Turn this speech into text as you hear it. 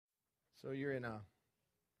So you're in a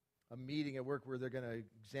meeting at work where they're going to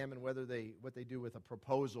examine what they do with a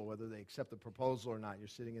proposal, whether they accept the proposal or not. You're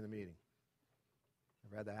sitting in the meeting.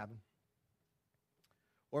 Ever had that happen?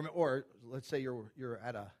 Or let's say you're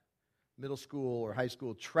at a middle school or high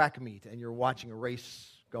school track meet and you're watching a race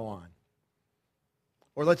go on.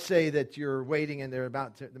 Or let's say that you're waiting and they're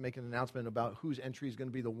about to make an announcement about whose entry is going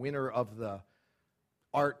to be the winner of the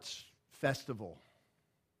arts festival.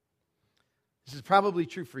 This is probably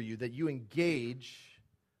true for you, that you engage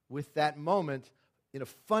with that moment in a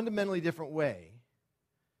fundamentally different way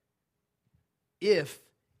if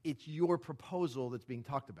it's your proposal that's being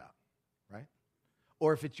talked about, right?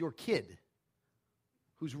 Or if it's your kid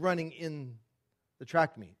who's running in the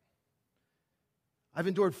track meet. I've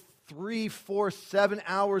endured 3, 4, 7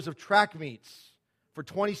 hours of track meets for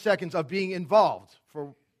 20 seconds of being involved.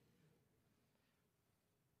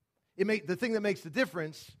 The thing that makes the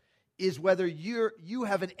difference is whether you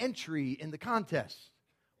have an entry in the contest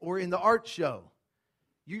or in the art show.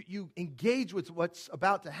 You engage with what's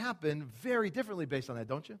about to happen very differently based on that,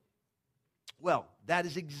 don't you? Well, that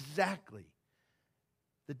is exactly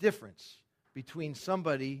the difference between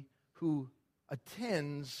somebody who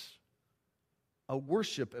attends a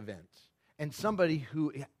worship event and somebody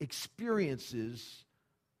who experiences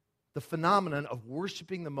the phenomenon of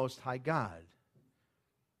worshiping the Most High God.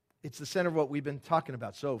 It's the center of what we've been talking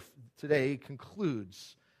about. So today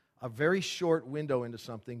concludes a very short window into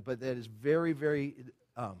something, but that is very, very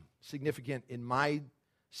significant in my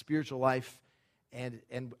spiritual life and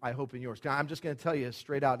I hope in yours. Now, I'm just going to tell you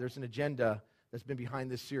straight out, there's an agenda that's been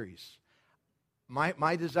behind this series.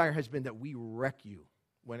 My desire has been that we wreck you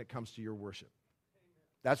when it comes to your worship.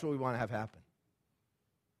 That's what we want to have happen.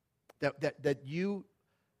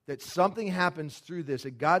 That something happens through this,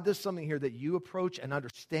 that God does something here that you approach and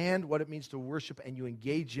understand what it means to worship and you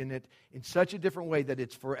engage in it in such a different way that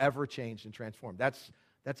it's forever changed and transformed.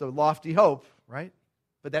 That's a lofty hope, right?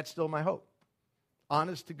 But that's still my hope.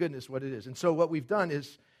 Honest to goodness what it is. And so what we've done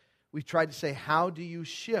is we've tried to say, how do you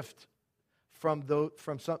shift from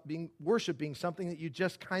worship being something that you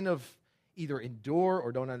just kind of either endure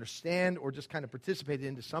or don't understand or just kind of participate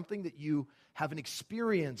into something that you have an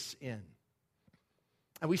experience in.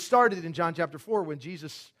 And we started in John chapter 4 when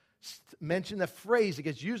Jesus mentioned the phrase that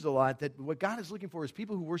gets used a lot, that what God is looking for is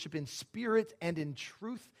people who worship in spirit and in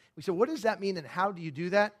truth. We said, what does that mean and how do you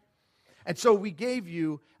do that? And so we gave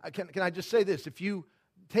you, can I just say this, if you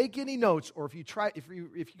take any notes or if you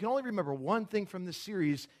can only remember one thing from this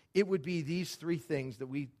series, it would be these 3 things that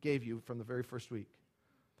we gave you from the very first week.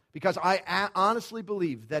 Because I honestly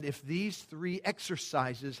believe that if these 3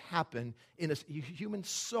 exercises happen in a human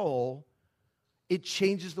soul, it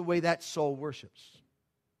changes the way that soul worships.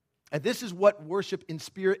 And this is what worship in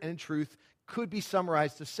spirit and in truth could be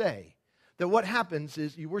summarized to say. That what happens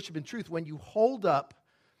is you worship in truth when you hold up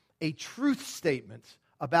a truth statement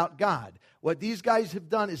about God. What these guys have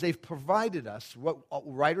done is they've provided us, what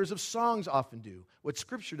writers of songs often do, what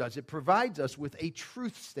Scripture does, it provides us with a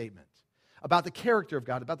truth statement about the character of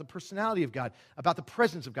God, about the personality of God, about the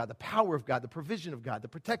presence of God, the power of God, the provision of God, the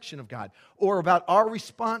protection of God, or about our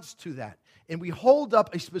response to that. And we hold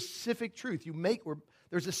up a specific truth.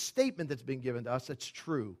 There's a statement that's been given to us that's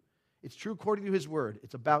true. It's true according to His Word.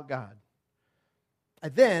 It's about God.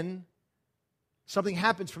 And then something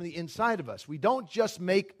happens from the inside of us. We don't just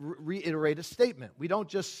reiterate a statement. We don't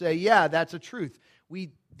just say, yeah, that's a truth.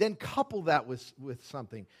 We then couple that with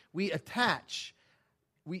something. You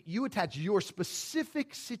attach your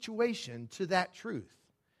specific situation to that truth.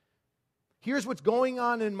 Here's what's going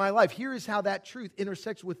on in my life. Here is how that truth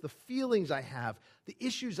intersects with the feelings I have, the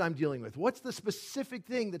issues I'm dealing with. What's the specific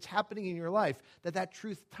thing that's happening in your life that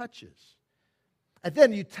truth touches? And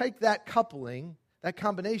then you take that coupling, that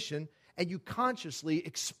combination, and you consciously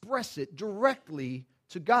express it directly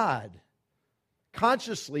to God.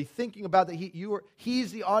 Consciously thinking about that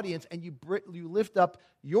He's the audience, and you lift up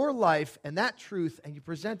your life and that truth, and you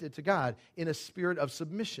present it to God in a spirit of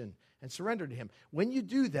submission and surrender to Him. When you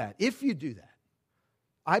do that, if you do that,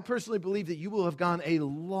 I personally believe that you will have gone a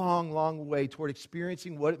long, long way toward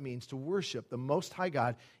experiencing what it means to worship the Most High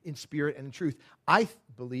God in spirit and in truth. I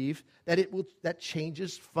believe that that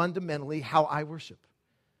changes fundamentally how I worship.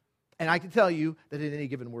 And I can tell you that in any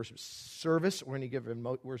given worship service or any given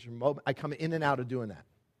worship moment, I come in and out of doing that.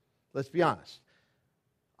 Let's be honest.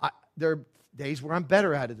 There are days where I'm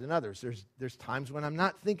better at it than others. There's times when I'm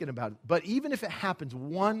not thinking about it. But even if it happens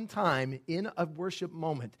one time in a worship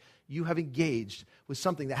moment, you have engaged with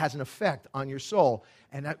something that has an effect on your soul.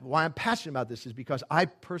 And why I'm passionate about this is because I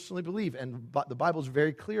personally believe, and the Bible is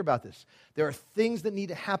very clear about this, there are things that need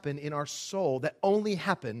to happen in our soul that only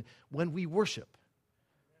happen when we worship.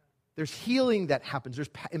 There's healing that happens. There's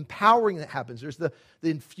empowering that happens. There's the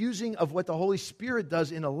infusing of what the Holy Spirit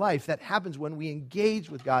does in a life that happens when we engage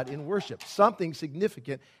with God in worship. Something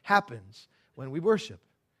significant happens when we worship.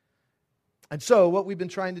 And so what we've been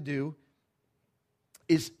trying to do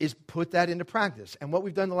is put that into practice. And what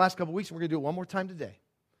we've done the last couple of weeks, and we're going to do it one more time today,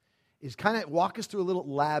 is kind of walk us through a little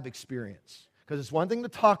lab experience. Because it's one thing to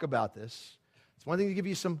talk about this. It's one thing to give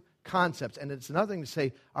you some concepts. And it's another thing to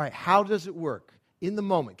say, all right, how does it work in the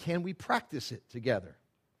moment? Can we practice it together?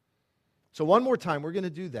 So one more time, we're going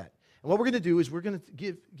to do that. And what we're going to do is we're going to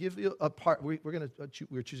give you a part.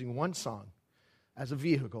 We're choosing one song as a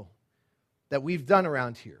vehicle that we've done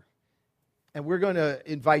around here. And we're going to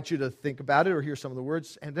invite you to think about it or hear some of the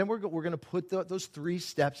words. And then we're going to put those 3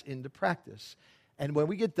 steps into practice. And when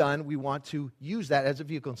we get done, we want to use that as a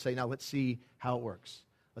vehicle and say, now let's see how it works.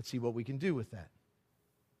 Let's see what we can do with that.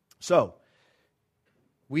 So,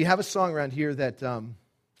 we have a song around here that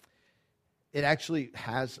it actually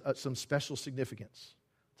has some special significance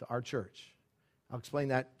to our church. I'll explain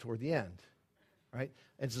that toward the end, right?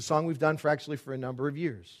 And it's a song we've done for a number of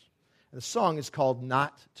years. And the song is called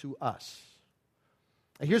Not to Us.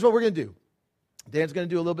 And here's what we're going to do. Dan's going to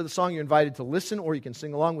do a little bit of the song. You're invited to listen, or you can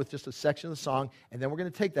sing along with just a section of the song, and then we're going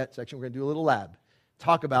to take that section. We're going to do a little lab.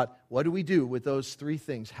 Talk about what do we do with those 3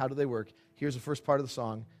 things? How do they work? Here's the first part of the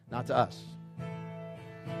song, Not to Us.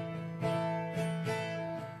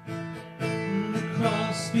 The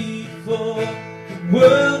cross before, the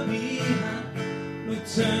world behind, we're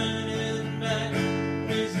turning back,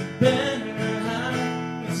 raise the banner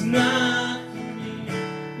high. It's not for me,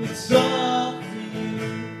 it's all for you.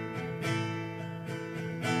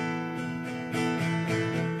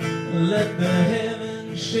 Let the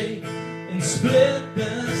heavens shake and split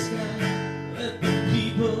the sky. Let the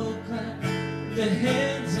people clap their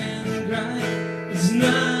hands and cry. It's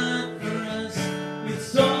not for us,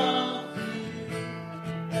 it's all for you.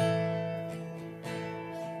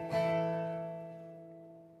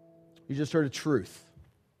 You just heard a truth,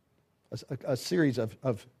 a series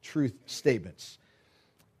of truth statements.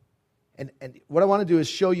 And what I want to do is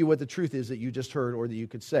show you what the truth is that you just heard or that you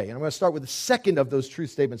could say. And I'm going to start with the second of those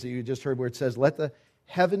truth statements that you just heard, where it says, let the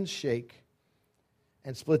heavens shake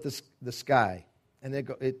and split the sky. And then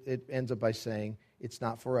it ends up by saying, it's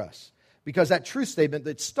not for us. Because that truth statement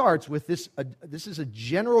that starts with this is a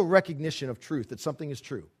general recognition of truth, that something is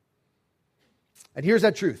true. And here's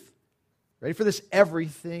that truth. Ready for this?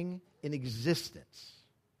 Everything in existence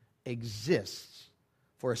exists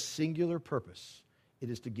for a singular purpose. It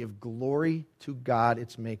is to give glory to God,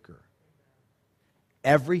 its maker.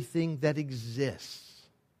 Everything that exists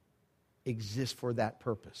for that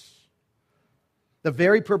purpose. The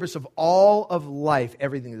very purpose of all of life,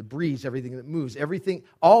 everything that breathes, everything that moves,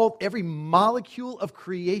 every molecule of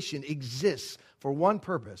creation exists for one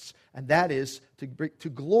purpose, and that is to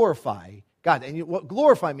glorify God. And what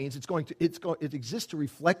glorify means, it exists to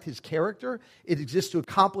reflect His character, it exists to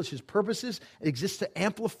accomplish His purposes, it exists to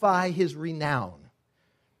amplify His renown.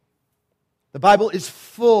 The Bible is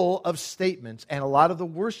full of statements, and a lot of the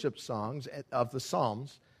worship songs of the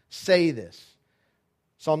Psalms say this.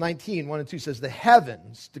 Psalm 19, 1 and 2 says, the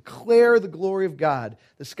heavens declare the glory of God.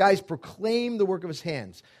 The skies proclaim the work of His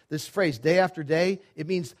hands. This phrase, day after day, it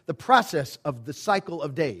means the process of the cycle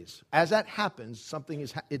of days. As that happens,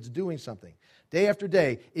 it's doing something. Day after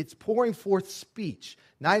day, it's pouring forth speech.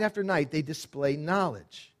 Night after night, they display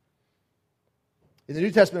knowledge. In the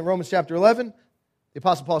New Testament, Romans chapter 11, the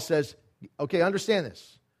Apostle Paul says, okay, understand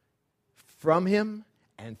this. From Him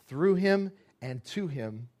and through Him and to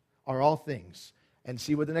Him are all things. And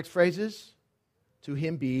see what the next phrase is? To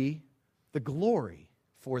Him be the glory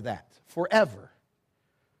for that, forever.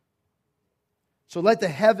 So let the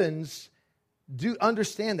heavens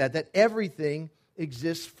understand that everything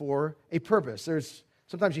exists for a purpose.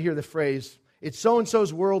 Sometimes you hear the phrase, it's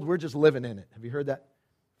so-and-so's world, we're just living in it. Have you heard that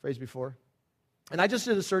phrase before? And I just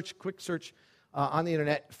did a quick search on the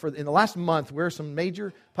internet in the last month, where some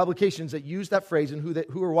major publications that use that phrase and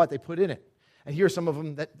who or what they put in it. And here are some of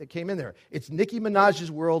them that came in there. It's Nicki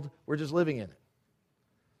Minaj's world, we're just living in it.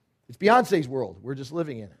 It's Beyonce's world, we're just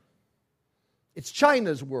living in it. It's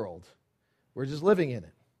China's world, we're just living in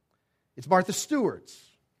it. It's Martha Stewart's.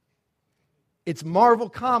 It's Marvel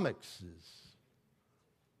Comics'.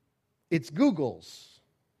 It's Google's.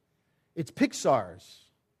 It's Pixar's.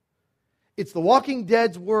 It's The Walking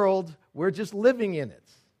Dead's world, we're just living in it.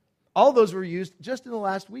 All those were used just in the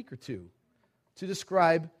last week or two to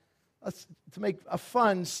describe, to make a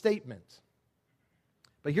fun statement.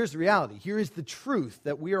 But here's the reality. Here is the truth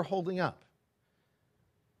that we are holding up.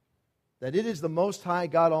 That it is the Most High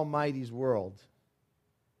God Almighty's world,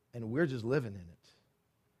 and we're just living in it.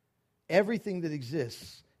 everything that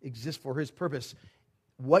exists for his purpose.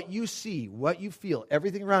 What you see, what you feel,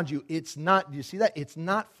 everything around you, it's not, do you see that? It's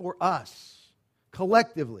not for us.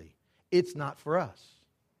 Collectively, it's not for us.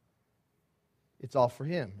 It's all for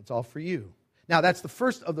him. It's all for you. Now, that's the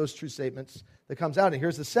first of those true statements that comes out. And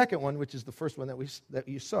here's the second one, which is the first one that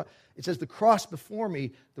you saw. It says, the cross before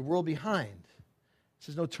me, the world behind. It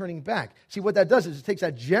says, no turning back. See, what that does is it takes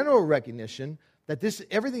that general recognition that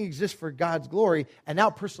everything exists for God's glory and now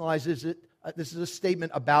personalizes it. This is a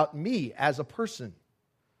statement about me as a person.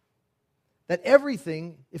 That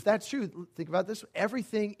everything, if that's true, think about this,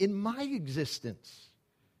 everything in my existence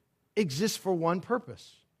exists for one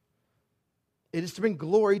purpose. It is to bring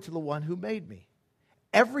glory to the one who made me.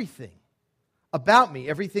 Everything about me,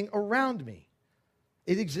 everything around me,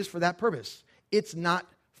 it exists for that purpose. It's not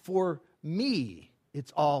for me,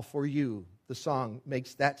 it's all for you. The song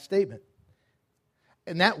makes that statement.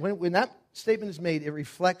 And that when that statement is made, it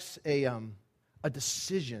reflects a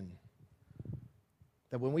decision.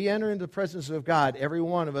 That when we enter into the presence of God, every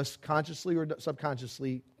one of us, consciously or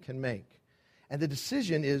subconsciously, can make. And the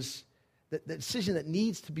decision is the decision that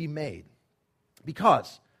needs to be made.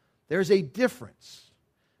 Because there's a difference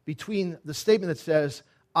between the statement that says,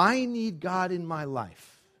 I need God in my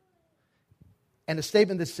life, and a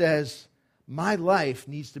statement that says, my life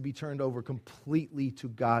needs to be turned over completely to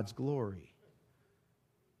God's glory.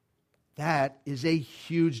 That is a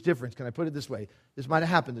huge difference. Can I put it this way? This might have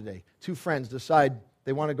happened today. Two friends decide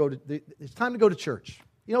they want to go to, it's time to go to church.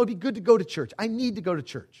 You know, it'd be good to go to church. I need to go to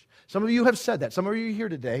church. Some of you have said that. Some of you are here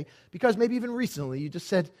today because maybe even recently you just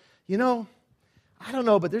said, you know, I don't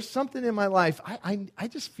know, but there's something in my life. I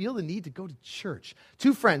just feel the need to go to church.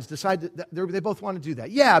 Two friends decide that they both want to do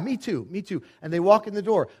that. Yeah, me too. And they walk in the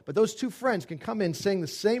door. But those two friends can come in saying the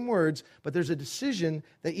same words, but there's a decision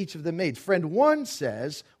that each of them made. Friend one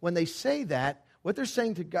says, when they say that, what they're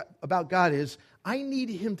saying to God, about God is, I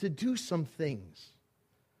need him to do some things.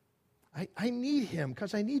 I need him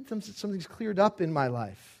because I need something's cleared up in my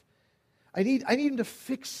life. I need him to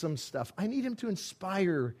fix some stuff. I need him to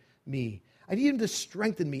inspire me. I need him to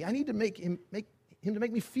strengthen me. I need to make him to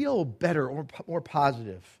make me feel better or more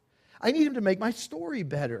positive. I need him to make my story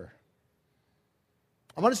better.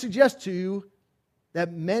 I want to suggest to you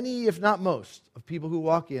that many, if not most, of people who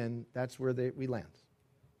walk in, that's where we land.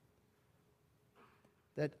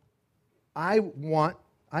 That I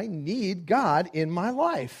need God in my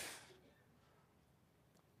life.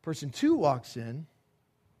 Person two walks in,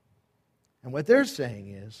 and what they're saying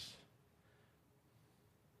is,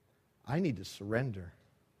 I need to surrender.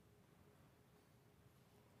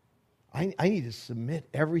 I need to submit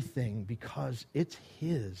everything because it's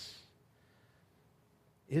his.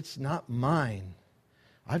 It's not mine.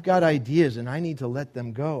 I've got ideas and I need to let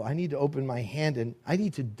them go. I need to open my hand and I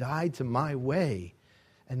need to die to my way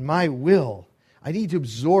and my will. I need to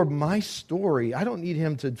absorb my story. I don't need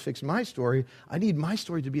him to fix my story. I need my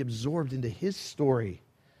story to be absorbed into his story.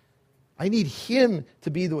 I need him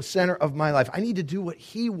to be the center of my life. I need to do what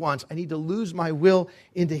he wants. I need to lose my will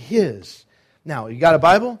into his. Now, you got a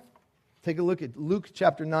Bible? Take a look at Luke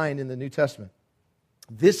chapter 9 in the New Testament.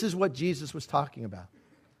 This is what Jesus was talking about.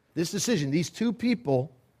 This decision, these two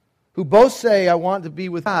people who both say, I want to be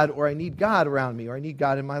with God, or I need God around me, or I need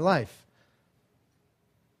God in my life.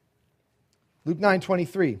 Luke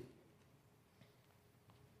 9:23.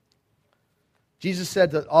 Jesus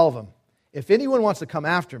said to all of them, if anyone wants to come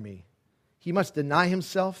after me, he must deny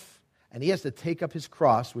himself, and he has to take up his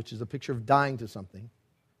cross, which is a picture of dying to something,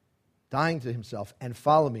 dying to himself, and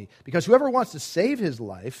follow me. Because whoever wants to save his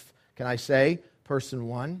life, can I say, person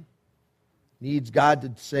one, needs God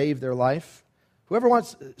to save their life. Whoever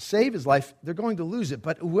wants to save his life, they're going to lose it.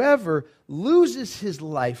 But whoever loses his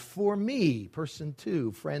life for me, person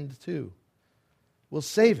two, friend two, will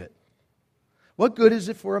save it. What good is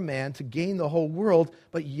it for a man to gain the whole world,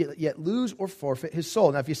 but yet lose or forfeit his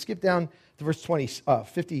soul? Now, if you skip down to verse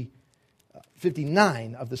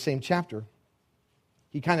 59 of the same chapter,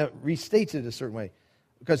 he kind of restates it a certain way.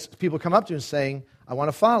 Because people come up to him saying, I want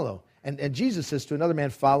to follow. And Jesus says to another man,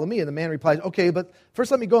 follow me. And the man replies, okay, but first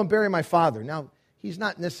let me go and bury my father. Now, he's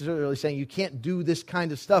not necessarily saying you can't do this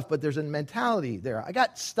kind of stuff, but there's a mentality there. I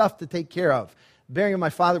got stuff to take care of. Burying my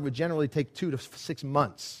father would generally take 2 to 6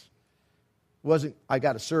 months. I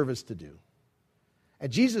got a service to do.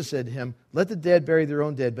 And Jesus said to him, let the dead bury their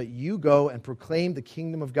own dead, but you go and proclaim the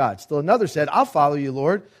kingdom of God. Still another said, I'll follow you,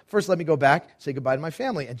 Lord. First let me go back, say goodbye to my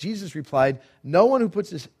family. And Jesus replied, no one who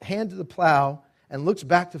puts his hand to the plow and looks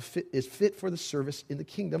back is fit for the service in the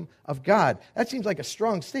kingdom of God. That seems like a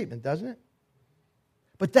strong statement, doesn't it?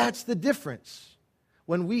 But that's the difference.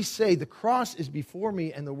 when we say the cross is before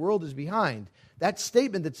me and the world is behind, that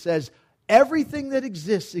statement that says everything that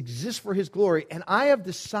exists for His glory, and I have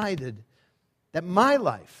decided that my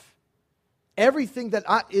life, everything that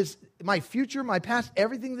is my future, my past,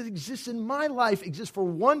 everything that exists in my life exists for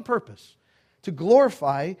one purpose, to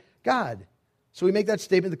glorify God. So we make that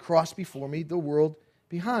statement, the cross before me, the world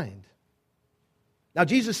behind. Now,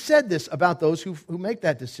 Jesus said this about those who make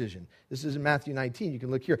that decision. This is in Matthew 19. You can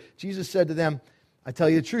look here. Jesus said to them, I tell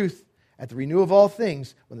you the truth, at the renewal of all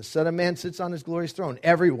things, when the Son of Man sits on His glorious throne,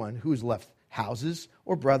 everyone who has left houses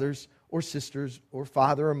or brothers or sisters or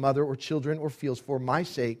father or mother or children or fields for my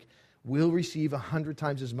sake will receive 100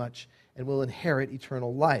 times as much and will inherit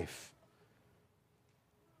eternal life.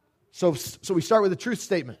 So we start with a truth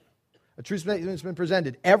statement. A truth statement has been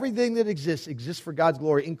presented. Everything that exists for God's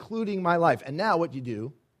glory, including my life. And now what you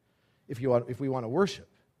do, if we want to worship,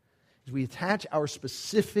 is we attach our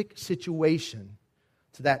specific situation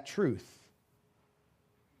to that truth.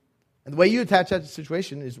 And the way you attach that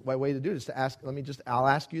situation is, one way to do it is to ask, I'll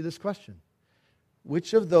ask you this question.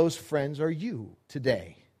 Which of those friends are you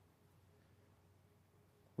today?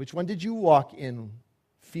 Which one did you walk in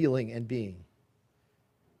feeling and being?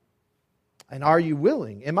 And are you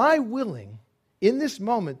willing? Am I willing in this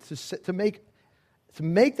moment to make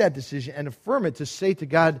that decision and affirm it, to say to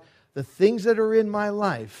God, the things that are in my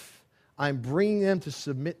life, I'm bringing them to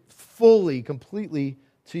submit fully, completely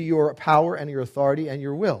to your power and your authority and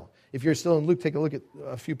your will. If you're still in Luke, take a look at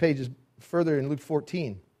a few pages further in Luke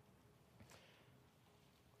 14.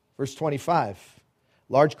 Verse 25.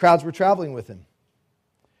 Large crowds were traveling with him.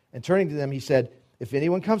 And turning to them, he said, if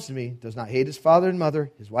anyone comes to me, does not hate his father and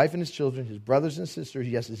mother, his wife and his children, his brothers and sisters,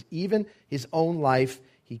 yes, even his own life,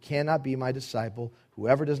 he cannot be my disciple.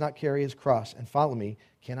 Whoever does not carry his cross and follow me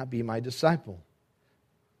cannot be my disciple.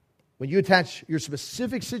 When you attach your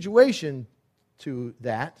specific situation to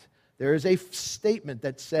that, there is a statement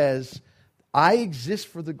that says, I exist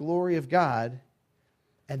for the glory of God,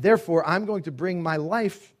 and therefore I'm going to bring my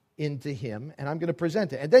life into Him, and I'm going to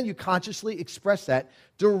present it. And then you consciously express that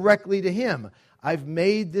directly to Him. I've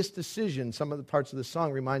made this decision. Some of the parts of the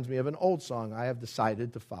song reminds me of an old song. I have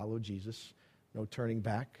decided to follow Jesus. No turning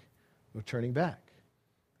back. No turning back.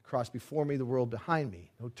 The cross before me, the world behind me.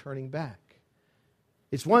 No turning back.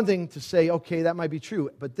 It's one thing to say, okay, that might be true,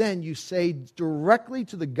 but then you say directly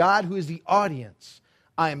to the God who is the audience,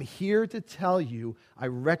 I am here to tell you, I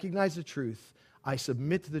recognize the truth, I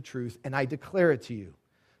submit to the truth, and I declare it to you.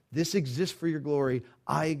 This exists for your glory.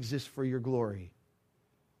 I exist for your glory.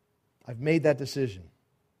 I've made that decision.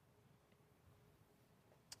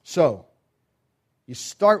 So, you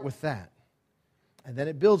start with that, and then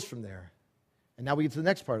it builds from there. And now we get to the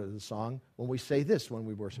next part of the song when we say this when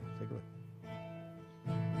we worship. Take a look.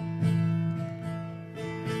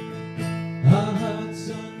 Our hearts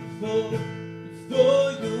unfold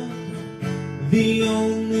before your throne, the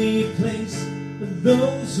only place for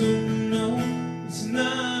those who know it's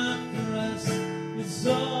not for us, it's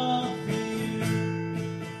all for you.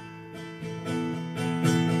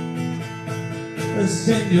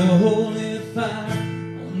 Send your holy fire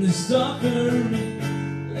on this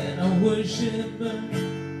offering, let our worship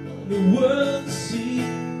burn on the world to see.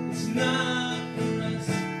 It's not for us,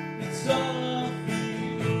 it's all for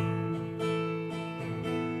you.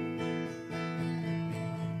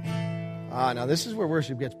 Now this is where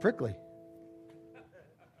worship gets prickly.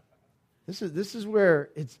 This is where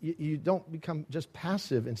you don't become just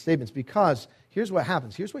passive in statements, because here's what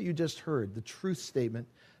happens. Here's what you just heard, the truth statement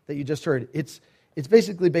that you just heard. It's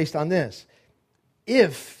basically based on this.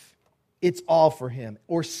 If it's all for Him,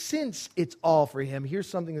 or since it's all for Him, here's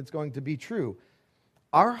something that's going to be true.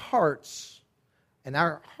 Our hearts,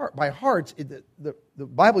 by hearts, the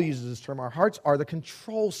Bible uses this term, our hearts are the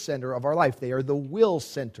control center of our life. They are the will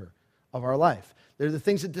center of our life. They're the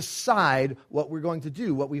things that decide what we're going to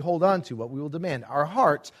do, what we hold on to, what we will demand. Our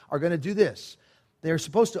hearts are going to do this. They're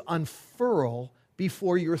supposed to unfurl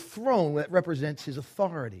before your throne that represents His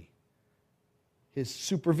authority, His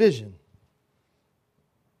supervision.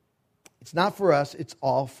 It's not for us, it's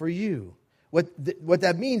all for you. What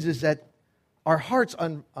that means is that our hearts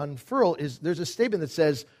unfurl is, there's a statement that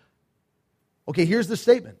says, okay, here's the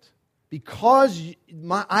statement. Because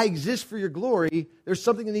I exist for your glory, there's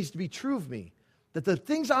something that needs to be true of me. That the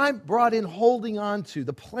things I'm brought in holding on to,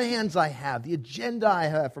 the plans I have, the agenda I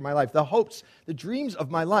have for my life, the hopes, the dreams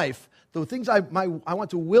of my life, the things I want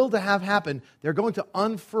to will to have happen, they're going to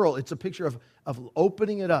unfurl. It's a picture of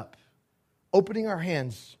opening it up, opening our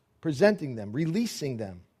hands, presenting them, releasing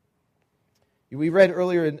them. We read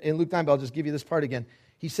earlier in Luke 9, but I'll just give you this part again.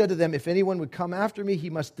 He said to them, if anyone would come after me, he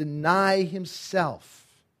must deny himself.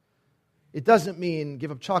 It doesn't mean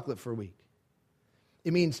give up chocolate for a week.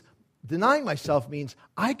 It means denying myself means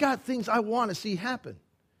I got things I want to see happen.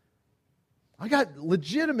 I got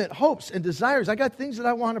legitimate hopes and desires. I got things that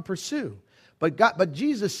I want to pursue. But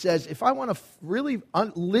Jesus says if I want to really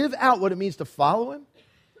live out what it means to follow Him,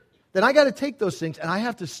 then I got to take those things and I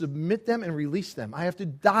have to submit them and release them. I have to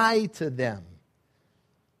die to them.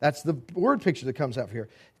 That's the word picture that comes up here.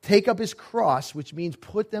 Take up His cross, which means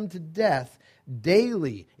put them to death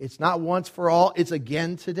daily. It's not once for all. It's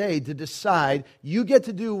again today to decide you get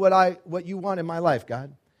to do what you want in my life,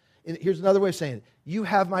 God. And here's another way of saying it. You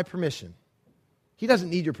have my permission. He doesn't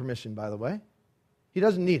need your permission, by the way. He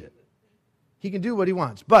doesn't need it. He can do what He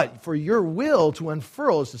wants. But for your will to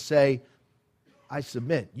unfurl is to say, I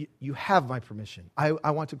submit. You have my permission.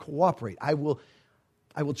 I want to cooperate. I will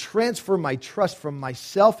transfer my trust from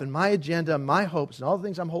myself and my agenda and my hopes and all the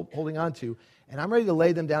things I'm holding on to, and I'm ready to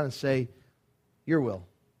lay them down and say, your will,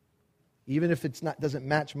 even if it doesn't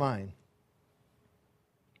match mine.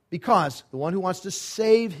 Because the one who wants to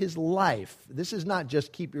save his life, this is not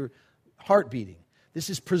just keep your heart beating. This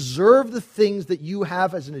is preserve the things that you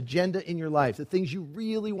have as an agenda in your life, the things you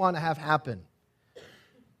really want to have happen.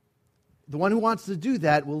 The one who wants to do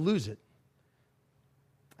that will lose it.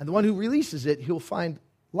 And the one who releases it, he'll find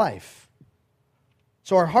life.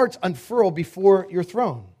 So our hearts unfurl before your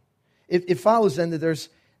throne. It follows then that there's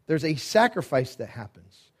a sacrifice that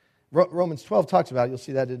happens. Romans 12 talks about it. You'll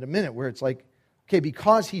see that in a minute, where it's like, okay,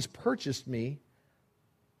 because He's purchased me,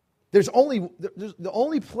 the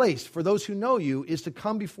only place for those who know You is to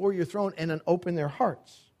come before Your throne and open their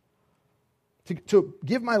hearts. To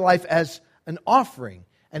give my life as an offering.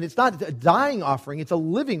 And it's not a dying offering, it's a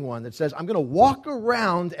living one that says, I'm going to walk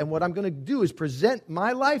around and what I'm going to do is present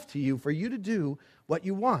my life to You for You to do what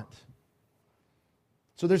You want.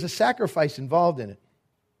 So there's a sacrifice involved in it.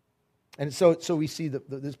 And so we see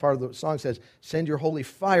this part of the song says, send Your holy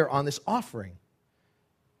fire on this offering.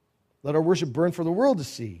 Let our worship burn for the world to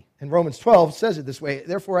see. And Romans 12 says it this way,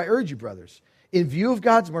 therefore I urge you, brothers, in view of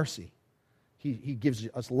God's mercy, He gives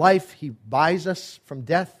us life, He buys us from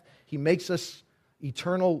death, He makes us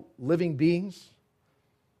eternal living beings.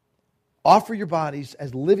 Offer your bodies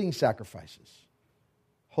as living sacrifices,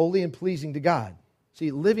 holy and pleasing to God.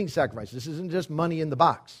 See, living sacrifices. This isn't just money in the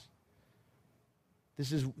box.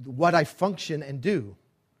 This is what I function and do.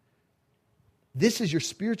 This is your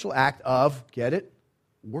spiritual act of, get it,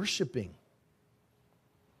 worshiping.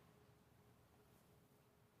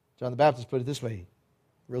 John the Baptist put it this way,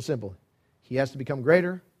 real simple. He has to become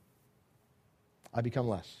greater, I become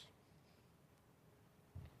less.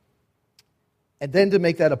 And then to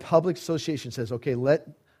make that a public association says, okay, the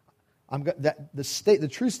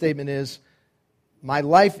true statement is, my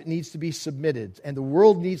life needs to be submitted, and the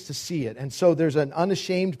world needs to see it. And so there's an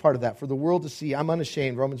unashamed part of that, for the world to see. I'm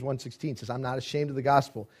unashamed. Romans 1:16 says, I'm not ashamed of the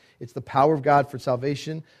gospel. It's the power of God for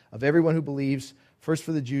salvation of everyone who believes, first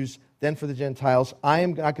for the Jews, then for the Gentiles. I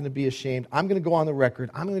am not going to be ashamed. I'm going to go on the record.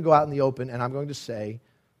 I'm going to go out in the open, and I'm going to say,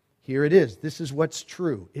 here it is. This is what's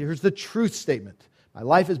true. Here's the truth statement. My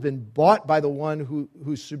life has been bought by the one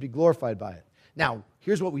who should be glorified by it. Now,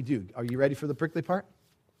 here's what we do. Are you ready for the prickly part?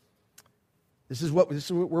 This is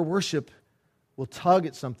where worship will tug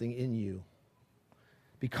at something in you.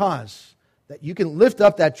 Because that you can lift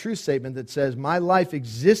up that truth statement that says, my life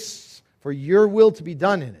exists for your will to be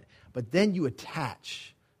done in it. But then you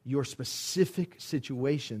attach your specific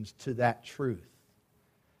situations to that truth.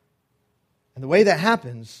 And the way that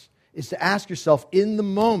happens is to ask yourself in the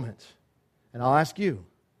moment, and I'll ask you,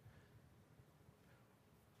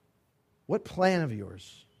 what plan of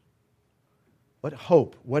yours, what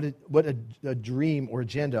hope, what a dream or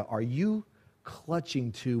agenda are you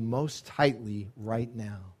clutching to most tightly right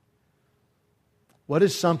now? What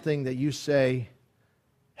is something that you say,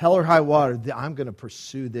 hell or high water, I'm going to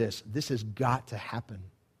pursue this. This has got to happen.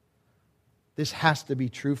 This has to be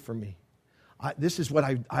true for me. This is what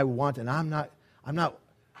I want, and I'm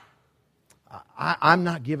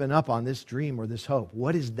not giving up on this dream or this hope.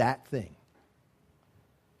 What is that thing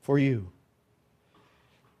for you?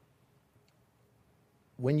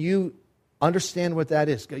 When you understand what that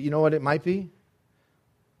is, you know what it might be?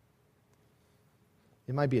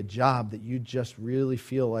 It might be a job that you just really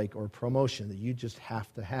feel like, or a promotion that you just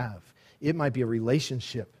have to have. It might be a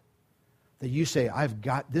relationship that you say,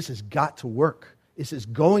 this has got to work. This is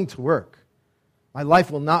going to work. My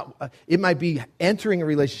life will not, it might be entering a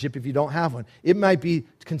relationship if you don't have one. It might be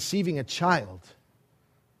conceiving a child.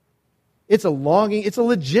 It's a longing, it's a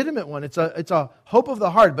legitimate one. It's a hope of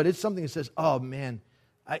the heart, but it's something that says, oh man,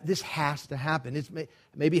 this has to happen.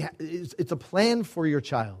 It's a plan for your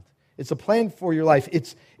child. It's a plan for your life.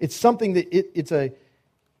 It's something that it's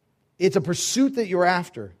It's a pursuit that you're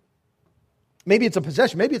after. Maybe it's a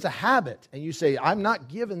possession. Maybe it's a habit. And you say, I'm not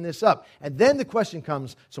giving this up. And then the question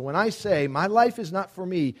comes, so when I say, my life is not for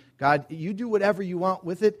me, God, you do whatever you want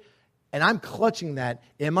with it, and I'm clutching that,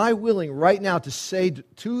 am I willing right now to say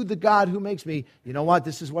to the God who makes me, you know what,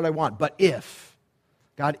 this is what I want. But if,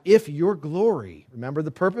 God, if your glory, remember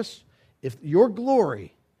the purpose? If your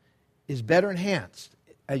glory is better enhanced,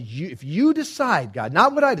 if you decide, God,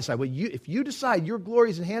 not what I decide, if you decide your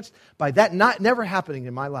glory is enhanced by that never happening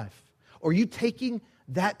in my life, or you taking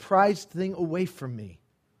that prized thing away from me.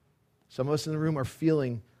 Some of us in the room are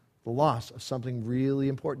feeling the loss of something really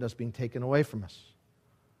important that's being taken away from us.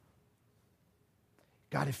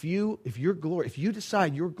 God, if you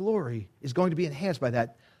decide your glory is going to be enhanced by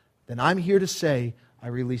that, then I'm here to say, I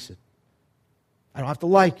release it. I don't have to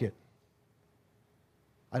like it.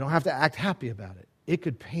 I don't have to act happy about it. It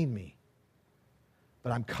could pain me.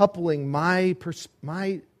 But I'm coupling my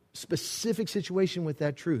specific situation with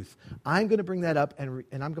that truth. I'm going to bring that up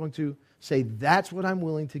and I'm going to say that's what I'm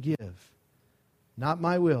willing to give. Not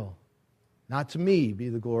my will. Not to me be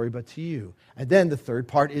the glory, but to you. And then the third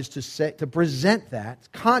part is to present that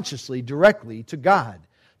consciously, directly to God.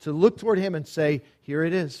 To look toward Him and say, here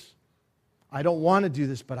it is. I don't want to do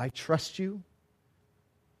this, but I trust you.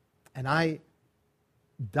 And I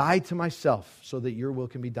die to myself so that your will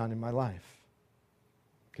can be done in my life.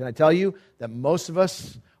 Can I tell you that most of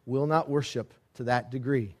us will not worship to that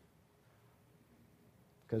degree?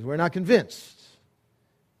 Because we're not convinced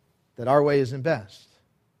that our way isn't best.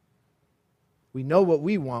 We know what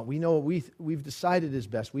we want. We know what we've decided is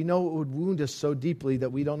best. We know it would wound us so deeply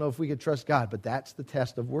that we don't know if we could trust God. But that's the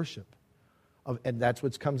test of worship. And that's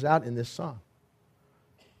what comes out in this song.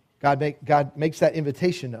 God makes that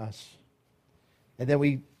invitation to us. And then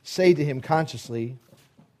we say to Him consciously,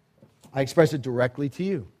 I express it directly to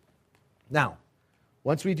you. Now,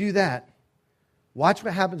 once we do that, watch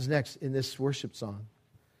what happens next in this worship song.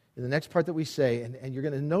 In the next part that we say, and you're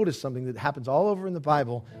going to notice something that happens all over in the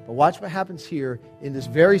Bible, but watch what happens here in this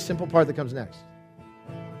very simple part that comes next.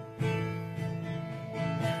 The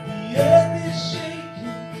earth is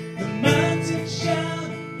shaking, the mountains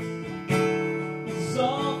shouting, it's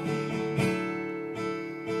all for you.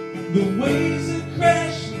 The waves are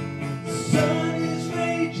crashing, the sun is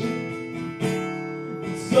raging,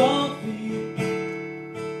 it's all for you.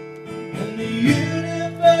 And the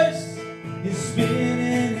universe is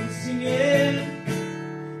spinning and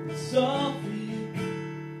singing, it's all for you.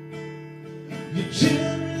 Your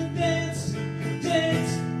children dance,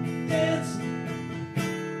 dance, dance.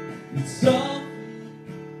 It's all for you.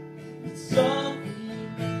 It's all for you.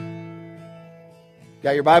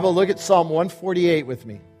 Got your Bible? Look at Psalm 148 with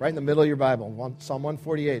me, right in the middle of your Bible. Psalm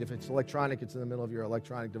 148. If it's electronic, it's in the middle of your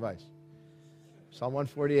electronic device. Psalm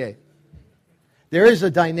 148. There is a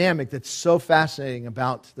dynamic that's so fascinating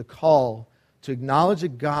about the call to acknowledge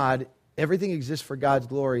that God, everything exists for God's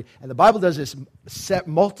glory. And the Bible does this set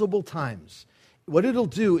multiple times. What it'll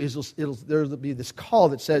do is there'll be this call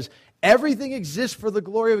that says, everything exists for the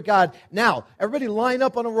glory of God. Now, everybody line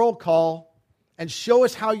up on a roll call and show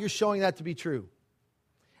us how you're showing that to be true.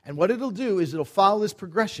 And what it'll do is it'll follow this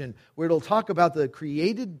progression where it'll talk about the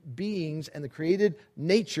created beings and the created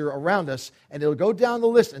nature around us, and it'll go down the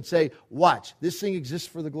list and say, watch, this thing exists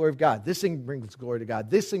for the glory of God. This thing brings glory to God.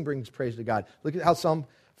 This thing brings praise to God. Look at how Psalm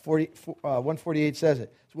 148 says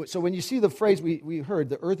it. So when you see the phrase we heard,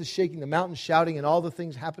 the earth is shaking, the mountains shouting, and all the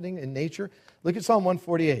things happening in nature, look at Psalm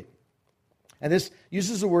 148. And this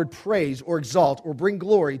uses the word praise or exalt or bring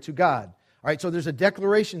glory to God. All right, so there's a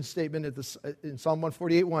declaration statement in Psalm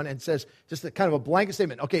 148:1 and says, just a kind of a blanket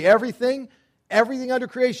statement. Okay, everything under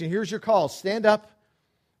creation, here's your call. Stand up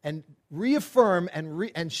and reaffirm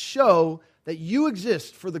and show that you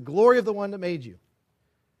exist for the glory of the one that made you.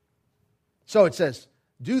 So it says,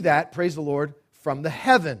 do that, praise the Lord, from the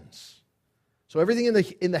heavens. So everything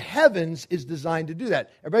in the heavens is designed to do that.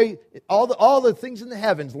 Everybody, all the things in the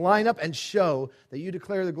heavens line up and show that you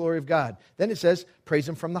declare the glory of God. Then it says, praise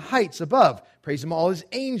Him from the heights above. Praise Him all His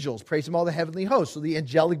angels. Praise Him all the heavenly hosts. So the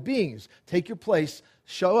angelic beings take your place,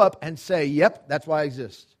 show up and say, yep, that's why I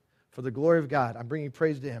exist. For the glory of God, I'm bringing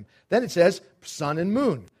praise to Him. Then it says, sun and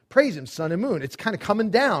moon. Praise Him, sun and moon. It's kind of coming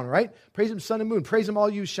down, right? Praise Him, sun and moon. Praise Him, all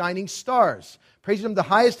you shining stars. Praise Him, the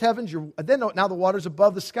highest heavens. Now the waters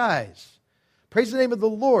above the skies. Praise the name of the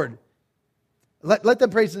Lord. Let them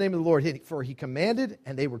praise the name of the Lord. For He commanded,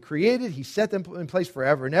 and they were created. He set them in place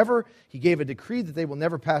forever and ever. He gave a decree that they will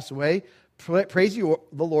never pass away. Praise you,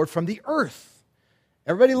 the Lord, from the earth.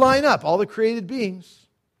 Everybody line up, all the created beings.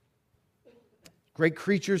 Great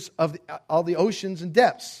creatures of all the oceans and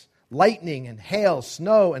depths. Lightning and hail,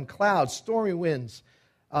 snow and clouds, stormy winds,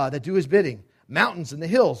 that do his bidding. Mountains and the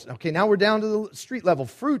hills. Okay, now we're down to the street level.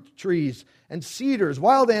 Fruit trees and cedars,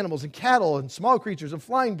 wild animals and cattle and small creatures and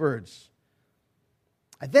flying birds.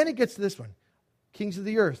 And then it gets to this one. Kings of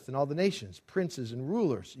the earth and all the nations, princes and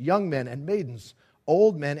rulers, young men and maidens,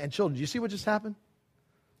 old men and children. Do you see what just happened?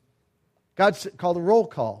 God called a roll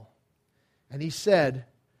call. And he said,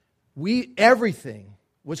 everything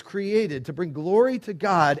was created to bring glory to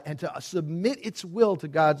God and to submit its will to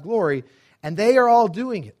God's glory. And they are all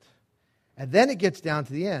doing it. And then it gets down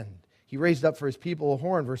to the end. He raised up for his people a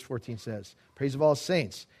horn, verse 14 says. Praise of all his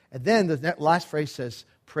saints. And then the last phrase says,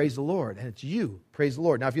 praise the Lord. And it's you, praise the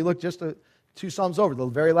Lord. Now if you look just two Psalms over, the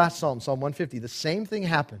very last Psalm, Psalm 150, the same thing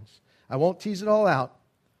happens. I won't tease it all out.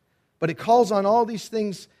 But it calls on all these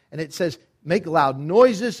things, and it says, make loud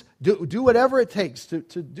noises, do whatever it takes to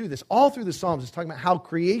do this. All through the Psalms, it's talking about how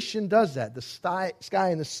creation does that, the sky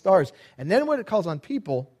and the stars. And then when it calls on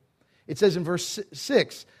people, it says in verse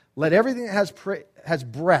 6, let everything that has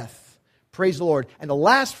breath praise the Lord. And the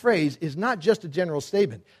last phrase is not just a general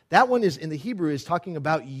statement. That one is, in the Hebrew, is talking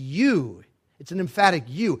about you. It's an emphatic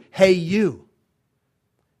you. Hey, you.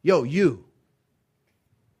 Yo, you.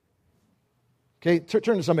 Okay,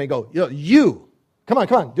 turn to somebody and go, yo, you. Come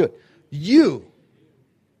on, do it. You.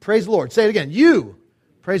 Praise the Lord. Say it again. You.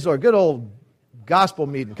 Praise the Lord. Good old gospel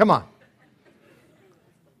meeting. Come on.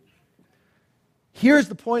 Here's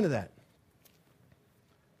the point of that.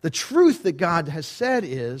 The truth that God has said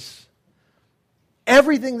is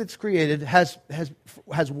everything that's created has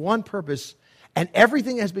one purpose, and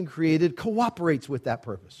everything that has been created cooperates with that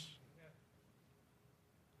purpose.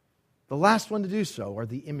 The last one to do so are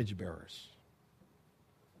the image bearers.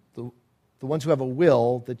 The ones who have a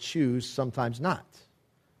will that choose sometimes not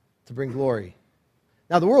to bring glory.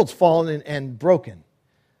 Now the world's fallen and broken.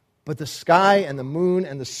 But the sky and the moon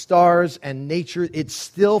and the stars and nature, it's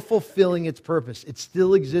still fulfilling its purpose. It's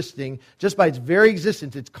still existing. Just by its very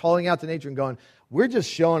existence, it's calling out to nature and going, we're just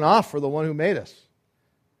showing off for the one who made us.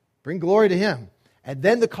 Bring glory to him. And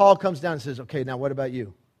then the call comes down and says, okay, now what about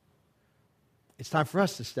you? It's time for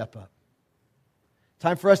us to step up.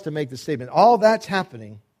 Time for us to make the statement. All that's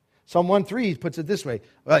happening. Psalm 1:3 puts it this way.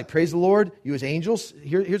 All right, praise the Lord, you as angels.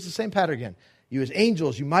 Here's the same pattern again. You as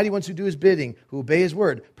angels, you mighty ones who do his bidding, who obey his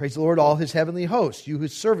word. Praise the Lord, all his heavenly hosts. You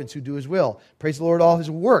his servants who do his will. Praise the Lord, all his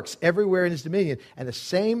works, everywhere in his dominion. And the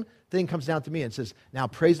same thing comes down to me and says, now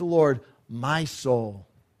praise the Lord, my soul.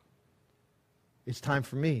 It's time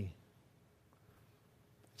for me.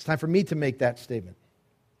 It's time for me to make that statement.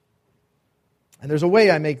 And there's a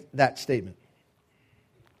way I make that statement.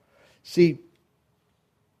 See,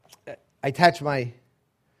 I attach my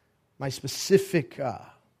specific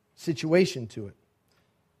situation to it.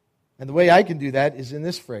 And the way I can do that is in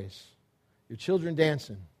this phrase. Your children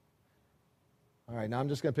dancing. All right, now I'm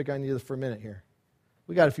just going to pick on you for a minute here.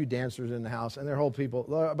 We got a few dancers in the house, and they're whole people,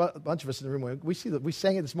 a bunch of us in the room. We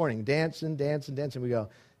sang it this morning, dancing. We go,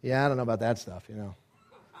 yeah, I don't know about that stuff,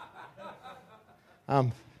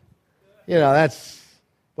 that's,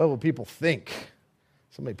 what will people think?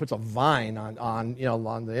 Somebody puts a vine on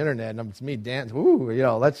the internet, and it's me dancing.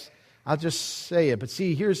 I'll just say it. But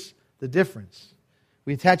see, here's the difference.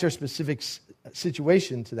 We attach our specific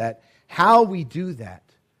situation to that. How we do that.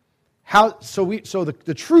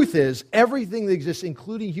 The truth is, everything that exists,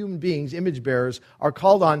 including human beings, image bearers, are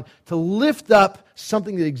called on to lift up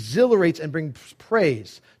something that exhilarates and brings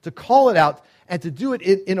praise, to call it out, and to do it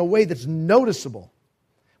in a way that's noticeable.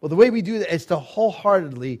 Well, the way we do that is to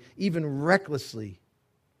wholeheartedly, even recklessly,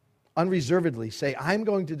 unreservedly say, I'm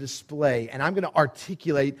going to display and I'm going to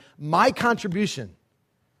articulate my contribution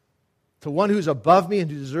to one who's above me and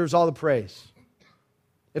who deserves all the praise.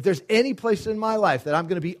 If there's any place in my life that I'm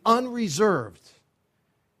going to be unreserved,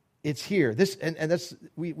 it's here.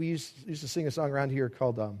 We used to sing a song around here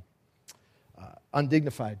called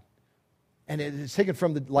Undignified. And it's taken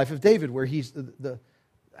from the life of David, where he's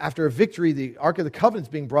after a victory, the Ark of the Covenant's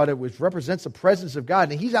being brought in, which represents the presence of God.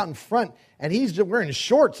 And he's out in front, and he's just wearing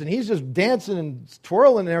shorts, and he's just dancing and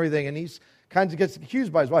twirling and everything. And he's kind of gets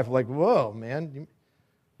accused by his wife, like, whoa, man,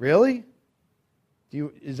 really?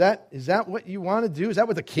 Is that what you want to do? Is that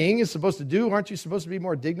what the king is supposed to do? Aren't you supposed to be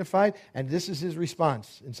more dignified? And this is his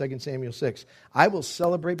response in 2 Samuel 6. I will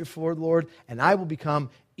celebrate before the Lord, and I will become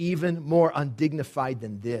even more undignified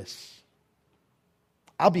than this.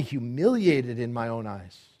 I'll be humiliated in my own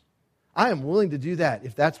eyes. I am willing to do that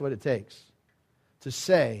if that's what it takes. To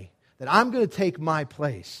say that I'm going to take my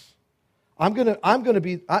place.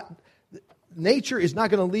 Nature is not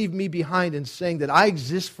going to leave me behind in saying that I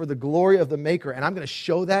exist for the glory of the Maker, and I'm going to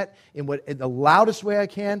show that in the loudest way I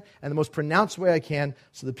can and the most pronounced way I can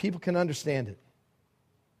so that people can understand it.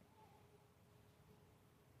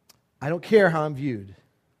 I don't care how I'm viewed.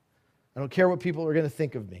 I don't care what people are going to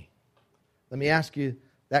think of me. Let me ask you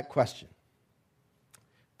that question.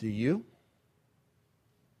 Do you?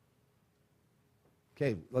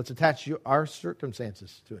 Okay, let's attach our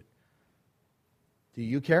circumstances to it. Do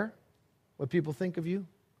you care what people think of you?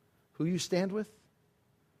 Who you stand with?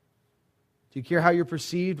 Do you care how you're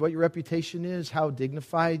perceived, what your reputation is, how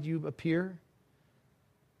dignified you appear?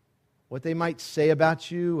 What they might say about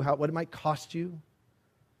you, what it might cost you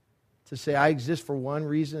to say, I exist for one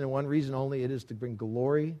reason and one reason only. It is to bring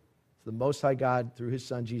glory to the Most High God through His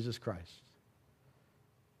Son, Jesus Christ.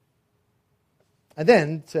 And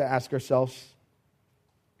then to ask ourselves,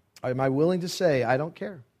 am I willing to say, I don't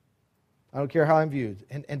care? I don't care how I'm viewed.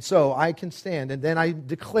 And so I can stand, and then I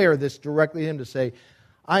declare this directly to Him to say,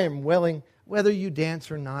 I am willing, whether you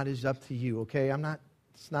dance or not is up to you, okay?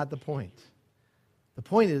 It's not the point. The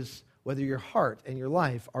point is whether your heart and your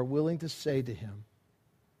life are willing to say to Him,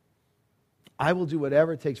 I will do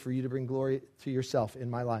whatever it takes for you to bring glory to yourself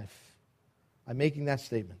in my life. I'm making that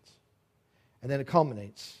statement. And then it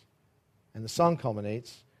culminates. And the song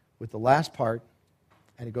culminates with the last part,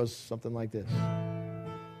 and it goes something like this.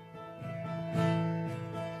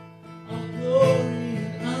 All glory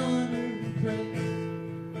and honor and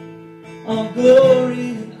praise. All glory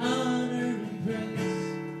and honor and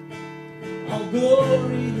praise. All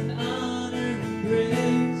glory and honor and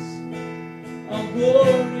praise. All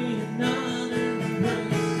glory and honor.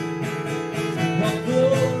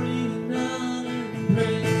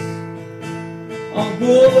 All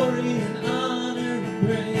glory and honor and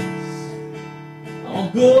praise. All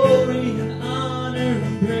glory and honor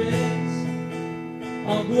and praise.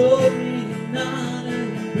 All glory and honor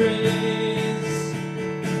and praise.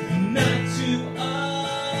 Not to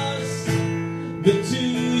us, but to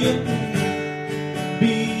your name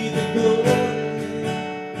be the glory.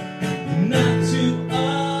 Not to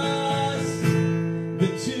us,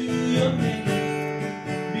 but to your name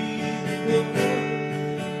be the glory.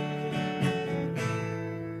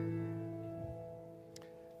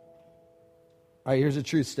 All right, here's a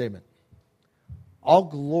truth statement. All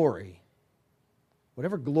glory,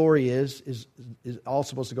 whatever glory is all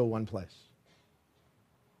supposed to go one place.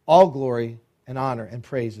 All glory and honor and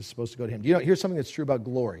praise is supposed to go to Him. Here's something that's true about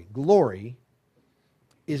glory. Glory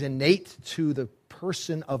is innate to the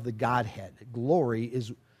person of the Godhead. Glory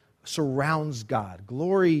surrounds God.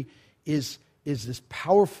 Glory is this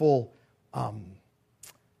powerful,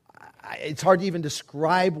 it's hard to even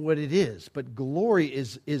describe what it is, but glory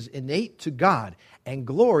is innate to God, and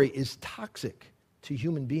glory is toxic to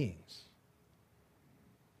human beings.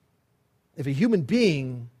 If a human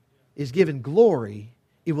being is given glory,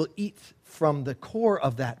 it will eat from the core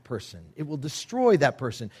of that person. It will destroy that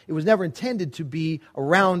person. It was never intended to be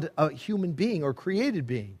around a human being or created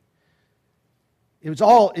being. It's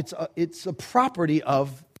a property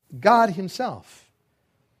of God Himself.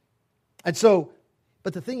 And so,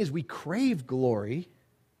 but the thing is, we crave glory.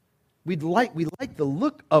 We like the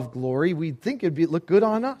look of glory. We think it'd look good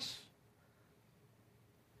on us.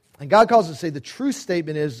 And God calls us to say the true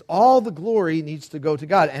statement is all the glory needs to go to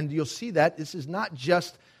God. And you'll see that this is not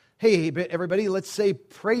just, hey, everybody, let's say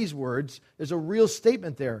praise words. There's a real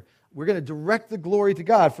statement there. We're going to direct the glory to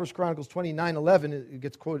God. 1 Chronicles 29:11, it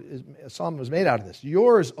gets quoted, a psalm was made out of this.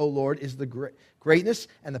 Yours, O Lord, is the greatness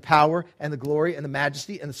and the power and the glory and the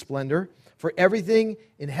majesty and the splendor. For everything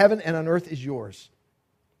in heaven and on earth is yours,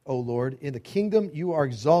 O Lord. In the kingdom you are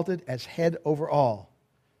exalted as head over all.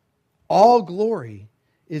 All glory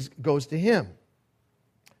goes to Him.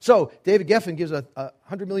 So David Geffen gives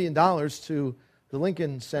 $100 million to the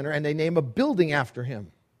Lincoln Center, and they name a building after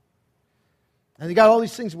him. And they got all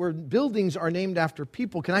these things where buildings are named after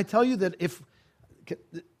people. Can I tell you that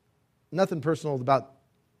nothing personal about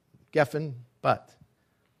Geffen, but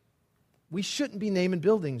we shouldn't be naming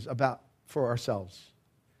buildings for ourselves.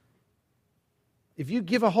 If you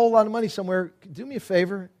give a whole lot of money somewhere, do me a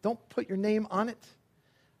favor, don't put your name on it,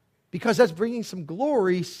 because that's bringing some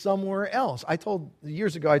glory somewhere else.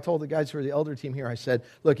 Years ago, I told the guys who are the elder team here, I said,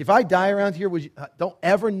 look, if I die around here, don't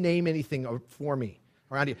ever name anything for me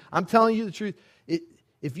around here. I'm telling you the truth.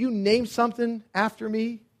 If you name something after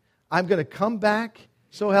me, I'm going to come back,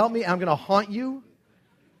 so help me, I'm going to haunt you.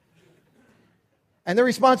 And their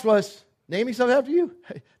response was, naming something after you?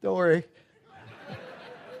 Hey, don't worry.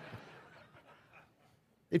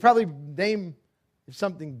 They'd probably name, if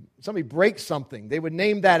somebody breaks something, they would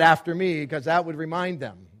name that after me because that would remind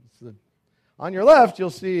them. On your left,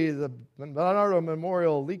 you'll see the Bernardo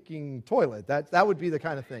Memorial leaking toilet. That would be the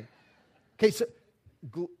kind of thing. Okay, so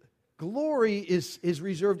glory is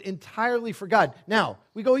reserved entirely for God. Now,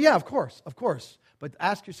 we go, yeah, of course. But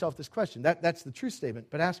ask yourself this question. That's the truth statement.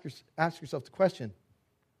 But ask yourself the question,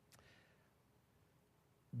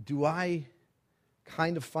 do I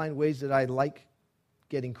kind of find ways that I like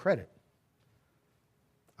getting credit?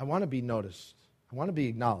 I want to be noticed. I want to be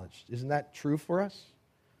acknowledged. Isn't that true for us?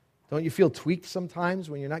 Don't you feel tweaked sometimes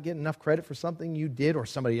when you're not getting enough credit for something you did or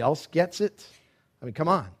somebody else gets it? I mean, come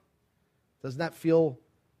on. Doesn't that feel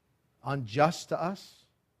unjust to us?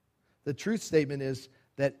 The truth statement is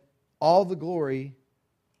that all the glory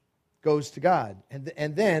goes to God.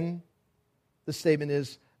 And then the statement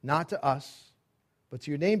is, not to us, but to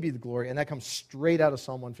your name be the glory. And that comes straight out of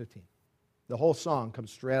Psalm 115. The whole song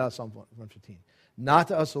comes straight out of Psalm 115. Not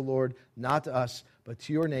to us, O Lord, not to us, but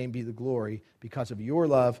to your name be the glory because of your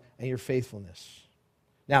love and your faithfulness.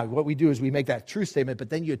 Now, what we do is we make that truth statement, but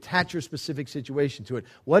then you attach your specific situation to it.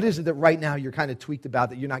 What is it that right now you're kind of tweaked about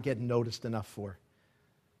that you're not getting noticed enough for?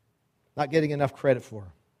 Not getting enough credit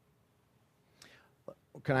for?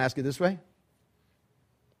 Can I ask it this way?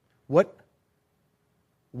 What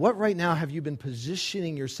right now have you been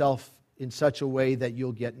positioning yourself in such a way that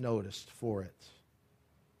you'll get noticed for it?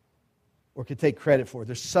 Or can take credit for it?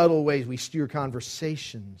 There's subtle ways we steer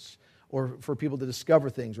conversations, or for people to discover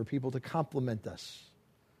things, or people to compliment us.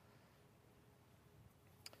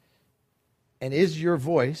 And is your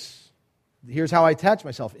voice, here's how I attach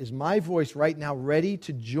myself, is my voice right now ready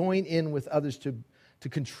to join in with others to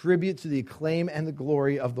contribute to the acclaim and the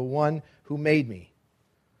glory of the one who made me?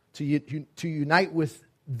 To unite with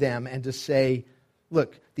them and to say,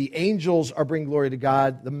 look, the angels are bringing glory to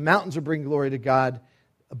God, the mountains are bringing glory to God,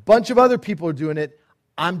 a bunch of other people are doing it,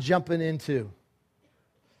 I'm jumping in too.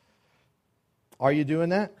 Are you doing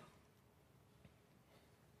that?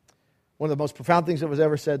 One of the most profound things that was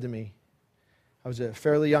ever said to me, I was a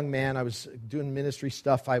fairly young man, I was doing ministry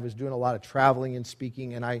stuff, I was doing a lot of traveling and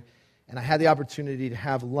speaking, and I had the opportunity to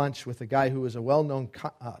have lunch with a guy who was a well-known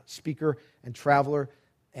speaker and traveler,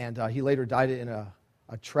 and he later died in a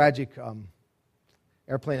tragic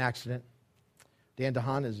airplane accident. Dan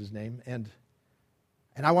DeHaan is his name, and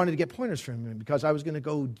I wanted to get pointers from him because I was going to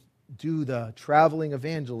go do the traveling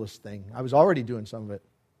evangelist thing. I was already doing some of it.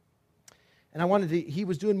 And he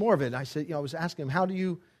was doing more of it. And I said, I was asking him, how do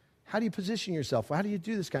you position yourself? How do you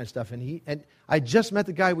do this kind of stuff? And I just met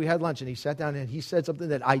the guy, we had lunch, and he sat down and he said something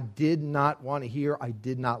that I did not want to hear. I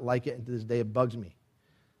did not like it, and to this day it bugs me.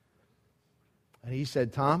 And he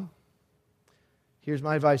said, Tom, here's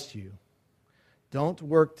my advice to you. Don't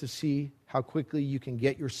work to see how quickly you can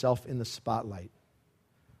get yourself in the spotlight.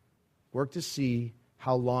 Work to see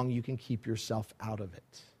how long you can keep yourself out of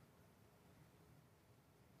it.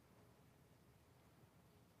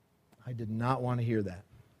 I did not want to hear that.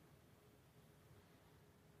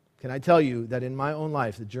 Can I tell you that in my own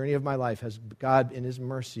life, the journey of my life, has God in His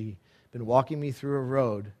mercy been walking me through a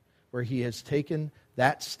road where He has taken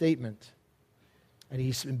that statement and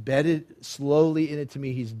He's embedded slowly in it to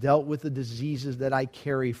me. He's dealt with the diseases that I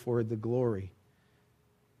carry for the glory.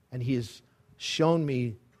 And He has shown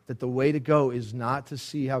me that the way to go is not to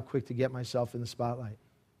see how quick to get myself in the spotlight.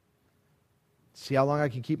 See how long I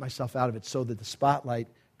can keep myself out of it so that the spotlight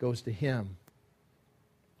goes to Him.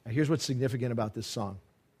 Now here's what's significant about this song.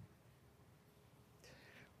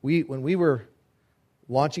 When we were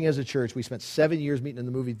launching as a church, we spent 7 years meeting in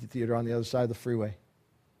the movie theater on the other side of the freeway.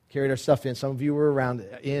 Carried our stuff in. Some of you were around,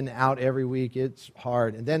 in, out every week. It's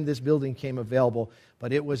hard. And then this building came available,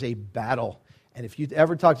 but it was a battle. And if you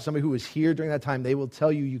ever talk to somebody who was here during that time, they will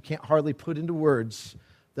tell you can't hardly put into words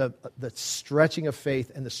the stretching of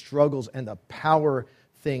faith and the struggles and the power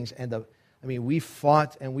things. We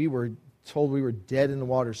fought and we were told we were dead in the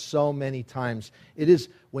water so many times. It is,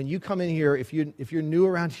 when you come in here, if you're new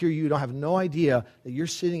around here, you don't have no idea that you're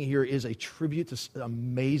sitting here is a tribute to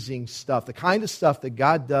amazing stuff. The kind of stuff that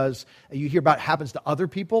God does, and you hear about happens to other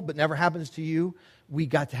people, but never happens to you. We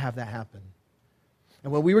got to have that happen.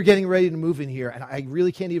 And when we were getting ready to move in here, and I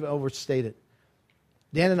really can't even overstate it,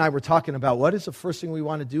 Dan and I were talking about what is the first thing we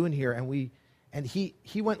want to do in here, and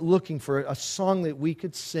he went looking for a song that we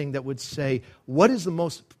could sing that would say, what is the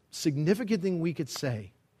most significant thing we could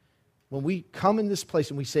say when we come in this place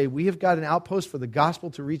and we say, we have got an outpost for the gospel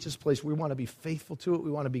to reach this place. We want to be faithful to it.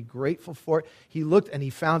 We want to be grateful for it. He looked and he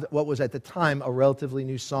found what was at the time a relatively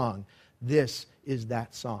new song. This is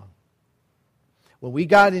that song. When we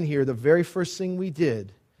got in here, the very first thing we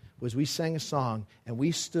did was we sang a song and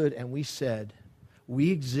we stood and we said,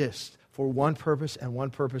 we exist for one purpose and one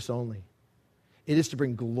purpose only. It is to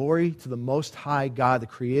bring glory to the Most High God, the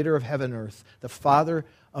creator of heaven and earth, the Father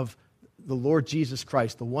of the Lord Jesus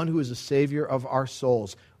Christ, the one who is the Savior of our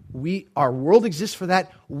souls. Our world exists for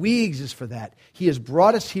that. We exist for that. He has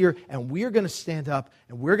brought us here, and we are going to stand up,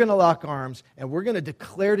 and we're going to lock arms, and we're going to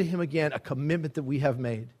declare to him again a commitment that we have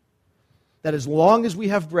made. That as long as we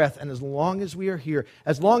have breath, and as long as we are here,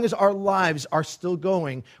 as long as our lives are still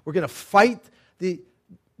going, we're going to fight the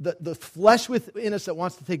flesh within us that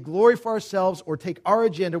wants to take glory for ourselves or take our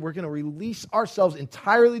agenda. We're going to release ourselves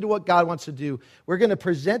entirely to what God wants to do. We're going to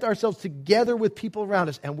present ourselves together with people around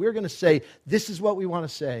us, and we're going to say, this is what we want to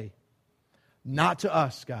say. Not to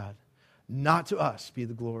us, God. Not to us be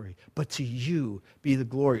the glory, but to you be the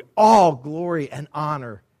glory. All glory and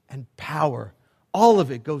honor and power, all of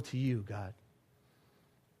it go to you, God.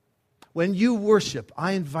 When you worship,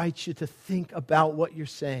 I invite you to think about what you're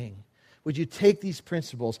saying. Would you take these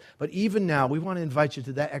principles? But even now, we want to invite you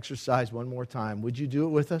to that exercise one more time. Would you do it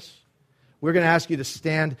with us? We're going to ask you to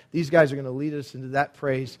stand. These guys are going to lead us into that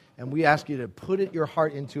praise, and we ask you to put your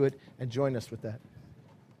heart into it and join us with that.